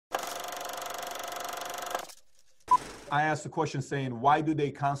I asked the question saying, why do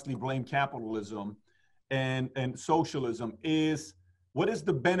they constantly blame capitalism and socialism? What is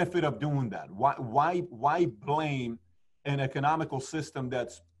the benefit of doing that? Why blame an economical system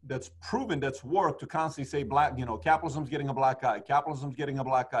that's proven, that's worked, to constantly say capitalism's getting a black eye, capitalism's getting a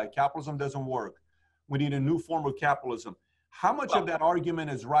black eye, capitalism doesn't work. We need a new form of capitalism. How much of that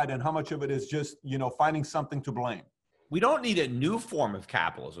argument is right and how much of it is just, finding something to blame? We don't need a new form of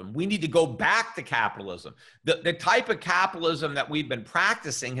capitalism. We need to go back to capitalism. The type of capitalism that we've been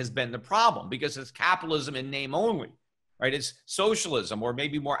practicing has been the problem, because it's capitalism in name only, right? It's socialism, or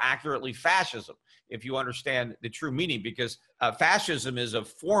maybe more accurately, fascism, if you understand the true meaning, because fascism is a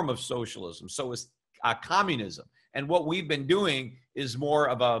form of socialism. So is communism. And what we've been doing is more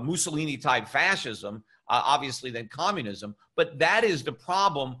of a Mussolini type fascism, obviously, than communism. But that is the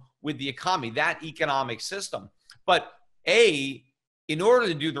problem with the economy, that economic system. But in order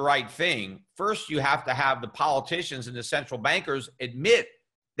to do the right thing, first you have to have the politicians and the central bankers admit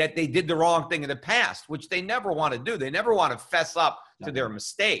that they did the wrong thing in the past, which they never want to do. They never want to fess up to their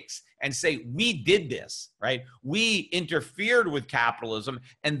mistakes and say, we did this, right? We interfered with capitalism,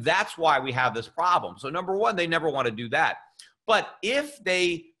 and that's why we have this problem. So number one, they never want to do that. But if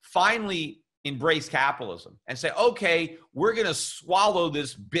they finally embrace capitalism and say, okay, we're going to swallow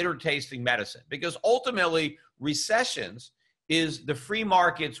this bitter tasting medicine, because ultimately recessions is the free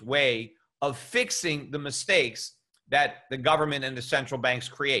market's way of fixing the mistakes that the government and the central banks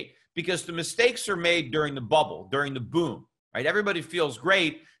create. Because the mistakes are made during the bubble, during the boom, right? Everybody feels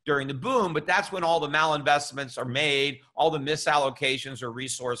great during the boom, but that's when all the malinvestments are made, all the misallocations or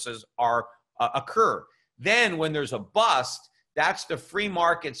resources are occur. Then when there's a bust, that's the free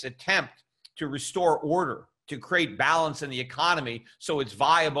market's attempt to restore order, to create balance in the economy so it's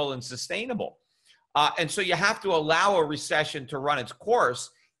viable and sustainable. And so you have to allow a recession to run its course,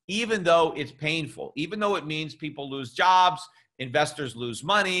 even though it's painful, even though it means people lose jobs, investors lose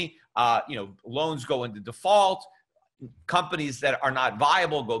money, loans go into default, companies that are not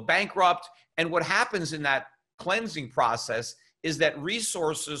viable go bankrupt. And what happens in that cleansing process is that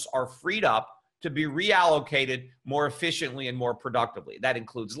resources are freed up to be reallocated more efficiently and more productively. That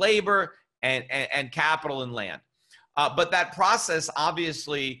includes labor and capital and land. But that process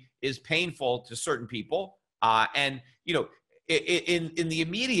obviously is painful to certain people. In the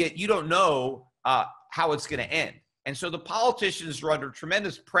immediate, you don't know how it's going to end. And so the politicians are under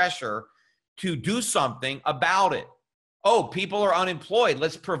tremendous pressure to do something about it. Oh, people are unemployed.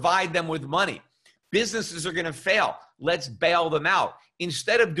 Let's provide them with money. Businesses are going to fail. Let's bail them out.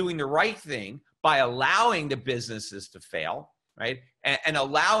 Instead of doing the right thing by allowing the businesses to fail, right, and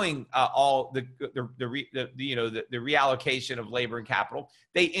allowing all the reallocation of labor and capital,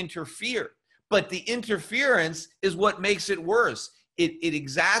 they interfere. But the interference is what makes it worse. It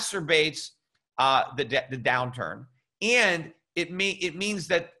exacerbates the downturn, and it means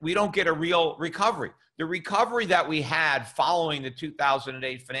that we don't get a real recovery. The recovery that we had following the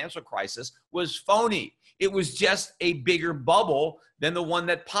 2008 financial crisis was phony. It was just a bigger bubble than the one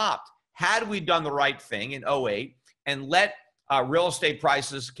that popped. Had we done the right thing in 2008 and let real estate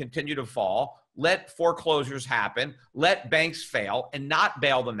prices continue to fall, let foreclosures happen, let banks fail and not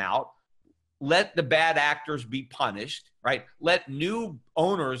bail them out, let the bad actors be punished, right? Let new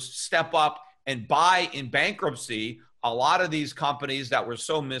owners step up and buy in bankruptcy a lot of these companies that were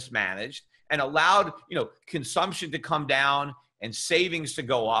so mismanaged, and allowed, consumption to come down and savings to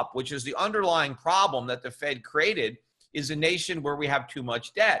go up, which is the underlying problem that the Fed created, is a nation where we have too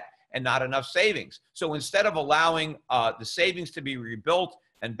much debt and not enough savings. So instead of allowing the savings to be rebuilt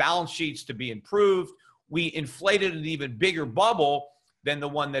and balance sheets to be improved, we inflated an even bigger bubble than the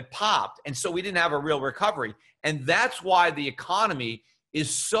one that popped. And so we didn't have a real recovery. And that's why the economy is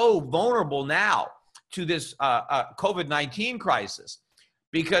so vulnerable now to this COVID-19 crisis.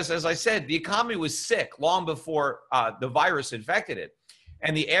 Because, as I said, the economy was sick long before the virus infected it.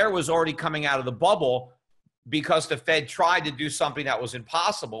 And the air was already coming out of the bubble because the Fed tried to do something that was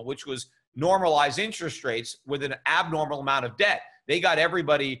impossible, which was normalize interest rates with an abnormal amount of debt. They got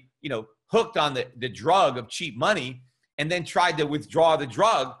everybody, hooked on the drug of cheap money, and then tried to withdraw the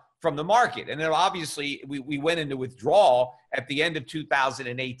drug from the market. And then obviously we went into withdrawal at the end of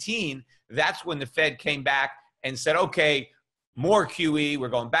 2018. That's when the Fed came back and said, okay, more QE, we're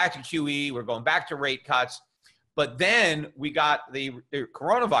going back to QE, we're going back to rate cuts. But then we got the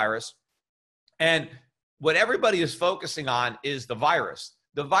coronavirus, and what everybody is focusing on is the virus.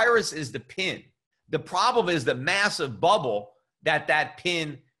 The virus is the pin. The problem is the massive bubble that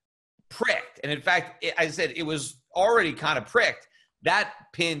pin pricked. And in fact, I said it was already kind of pricked. That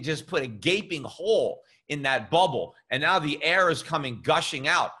pin just put a gaping hole in that bubble, and now the air is coming gushing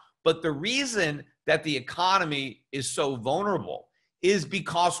out. But the reason that the economy is so vulnerable is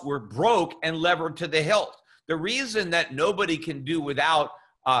because we're broke and levered to the hilt. The reason that nobody can do without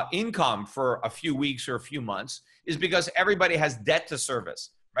income for a few weeks or a few months is because everybody has debt to service,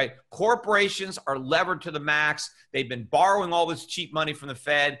 right? Corporations are levered to the max. They've been borrowing all this cheap money from the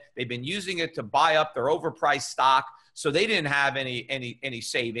Fed. They've been using it to buy up their overpriced stock, so they didn't have any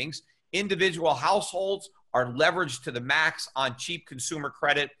savings. Individual households are leveraged to the max on cheap consumer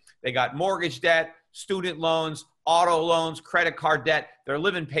credit. They got mortgage debt, student loans, auto loans, credit card debt. They're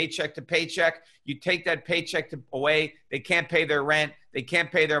living paycheck to paycheck. You take that paycheck away, they can't pay their rent, they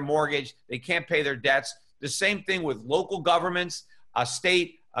can't pay their mortgage, they can't pay their debts. The same thing with local governments,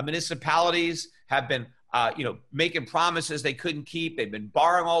 state municipalities have been making promises they couldn't keep. They've been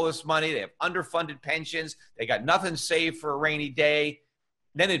borrowing all this money. They have underfunded pensions. They got nothing saved for a rainy day.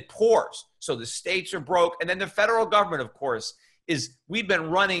 Then it pours. So the states are broke. And then the federal government, of course, we've been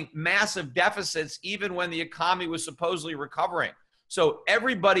running massive deficits even when the economy was supposedly recovering. So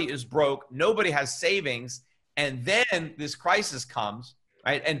everybody is broke. Nobody has savings. And then this crisis comes,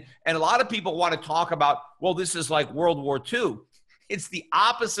 right? And a lot of people want to talk about, well, this is like World War II. It's the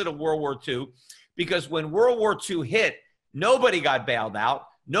opposite of World War II, because when World War II hit, nobody got bailed out.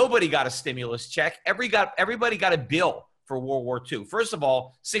 Nobody got a stimulus check. Everybody got a bill for World War II. First of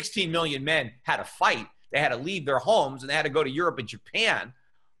all, 16 million men had to fight. They had to leave their homes and they had to go to Europe and Japan.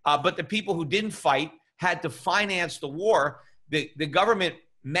 But the people who didn't fight had to finance the war. The government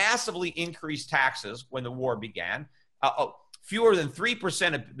massively increased taxes when the war began. Fewer than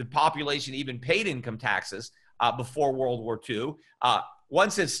 3% of the population even paid income taxes before World War II.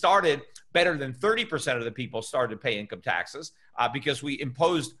 Once it started, better than 30% of the people started to pay income taxes because we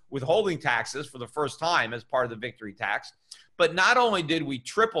imposed withholding taxes for the first time as part of the victory tax. But not only did we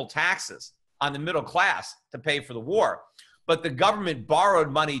triple taxes on the middle class to pay for the war, but the government borrowed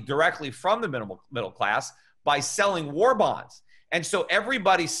money directly from the middle class by selling war bonds. And so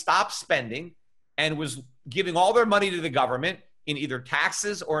everybody stopped spending and was giving all their money to the government in either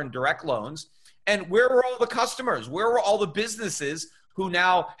taxes or in direct loans. And where were all the customers? Where were all the businesses who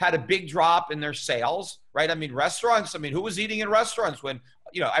now had a big drop in their sales, right? I mean, restaurants, who was eating in restaurants when,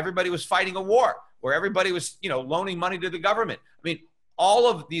 everybody was fighting a war, where everybody was, loaning money to the government? All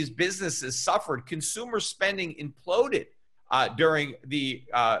of these businesses suffered. Consumer spending imploded during the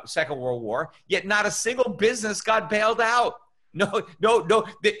Second World War, yet not a single business got bailed out. No.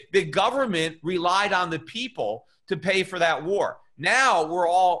 The government relied on the people to pay for that war. Now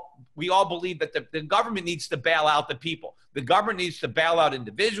we all believe that the government needs to bail out the people. The government needs to bail out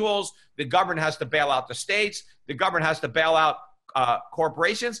individuals. The government has to bail out the states. The government has to bail out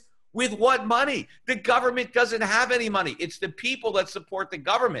corporations. With what money? The government doesn't have any money. It's the people that support the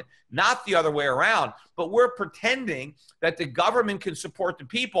government, not the other way around. But we're pretending that the government can support the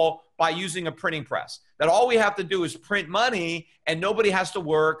people by using a printing press, that all we have to do is print money and nobody has to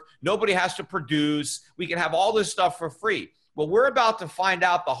work, nobody has to produce. We can have all this stuff for free. Well, we're about to find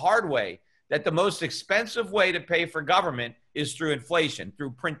out the hard way that the most expensive way to pay for government is through inflation,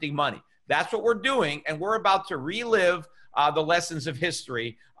 through printing money. That's what we're doing, and we're about to relive the lessons of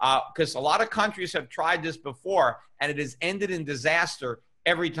history because a lot of countries have tried this before, and it has ended in disaster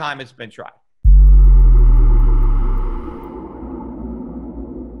every time it's been tried.